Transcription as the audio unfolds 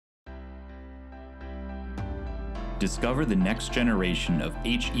Discover the next generation of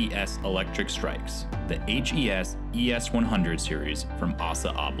HES electric strikes, the HES ES100 series from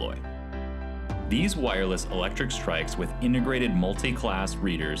ASSA ABLOY. These wireless electric strikes with integrated multi-class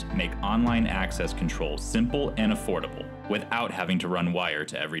readers make online access control simple and affordable without having to run wire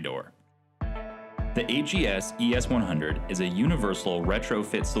to every door. The HES ES100 is a universal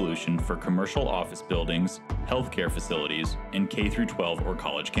retrofit solution for commercial office buildings, healthcare facilities, and K-12 or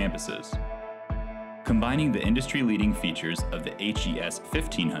college campuses. Combining the industry-leading features of the HES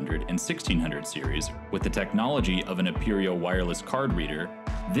 1500 and 1600 series with the technology of an Aperio wireless card reader,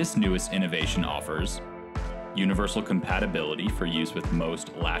 this newest innovation offers universal compatibility for use with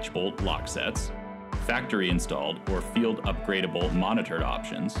most latchbolt lock sets, factory-installed or field upgradeable monitored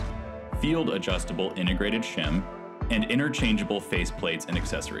options, field-adjustable integrated shim, and interchangeable faceplates and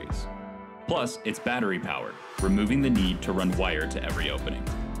accessories. Plus, it's battery-powered, removing the need to run wire to every opening.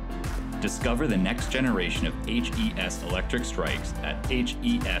 Discover the next generation of HES electric strikes at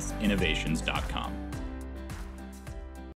hesinnovations.com.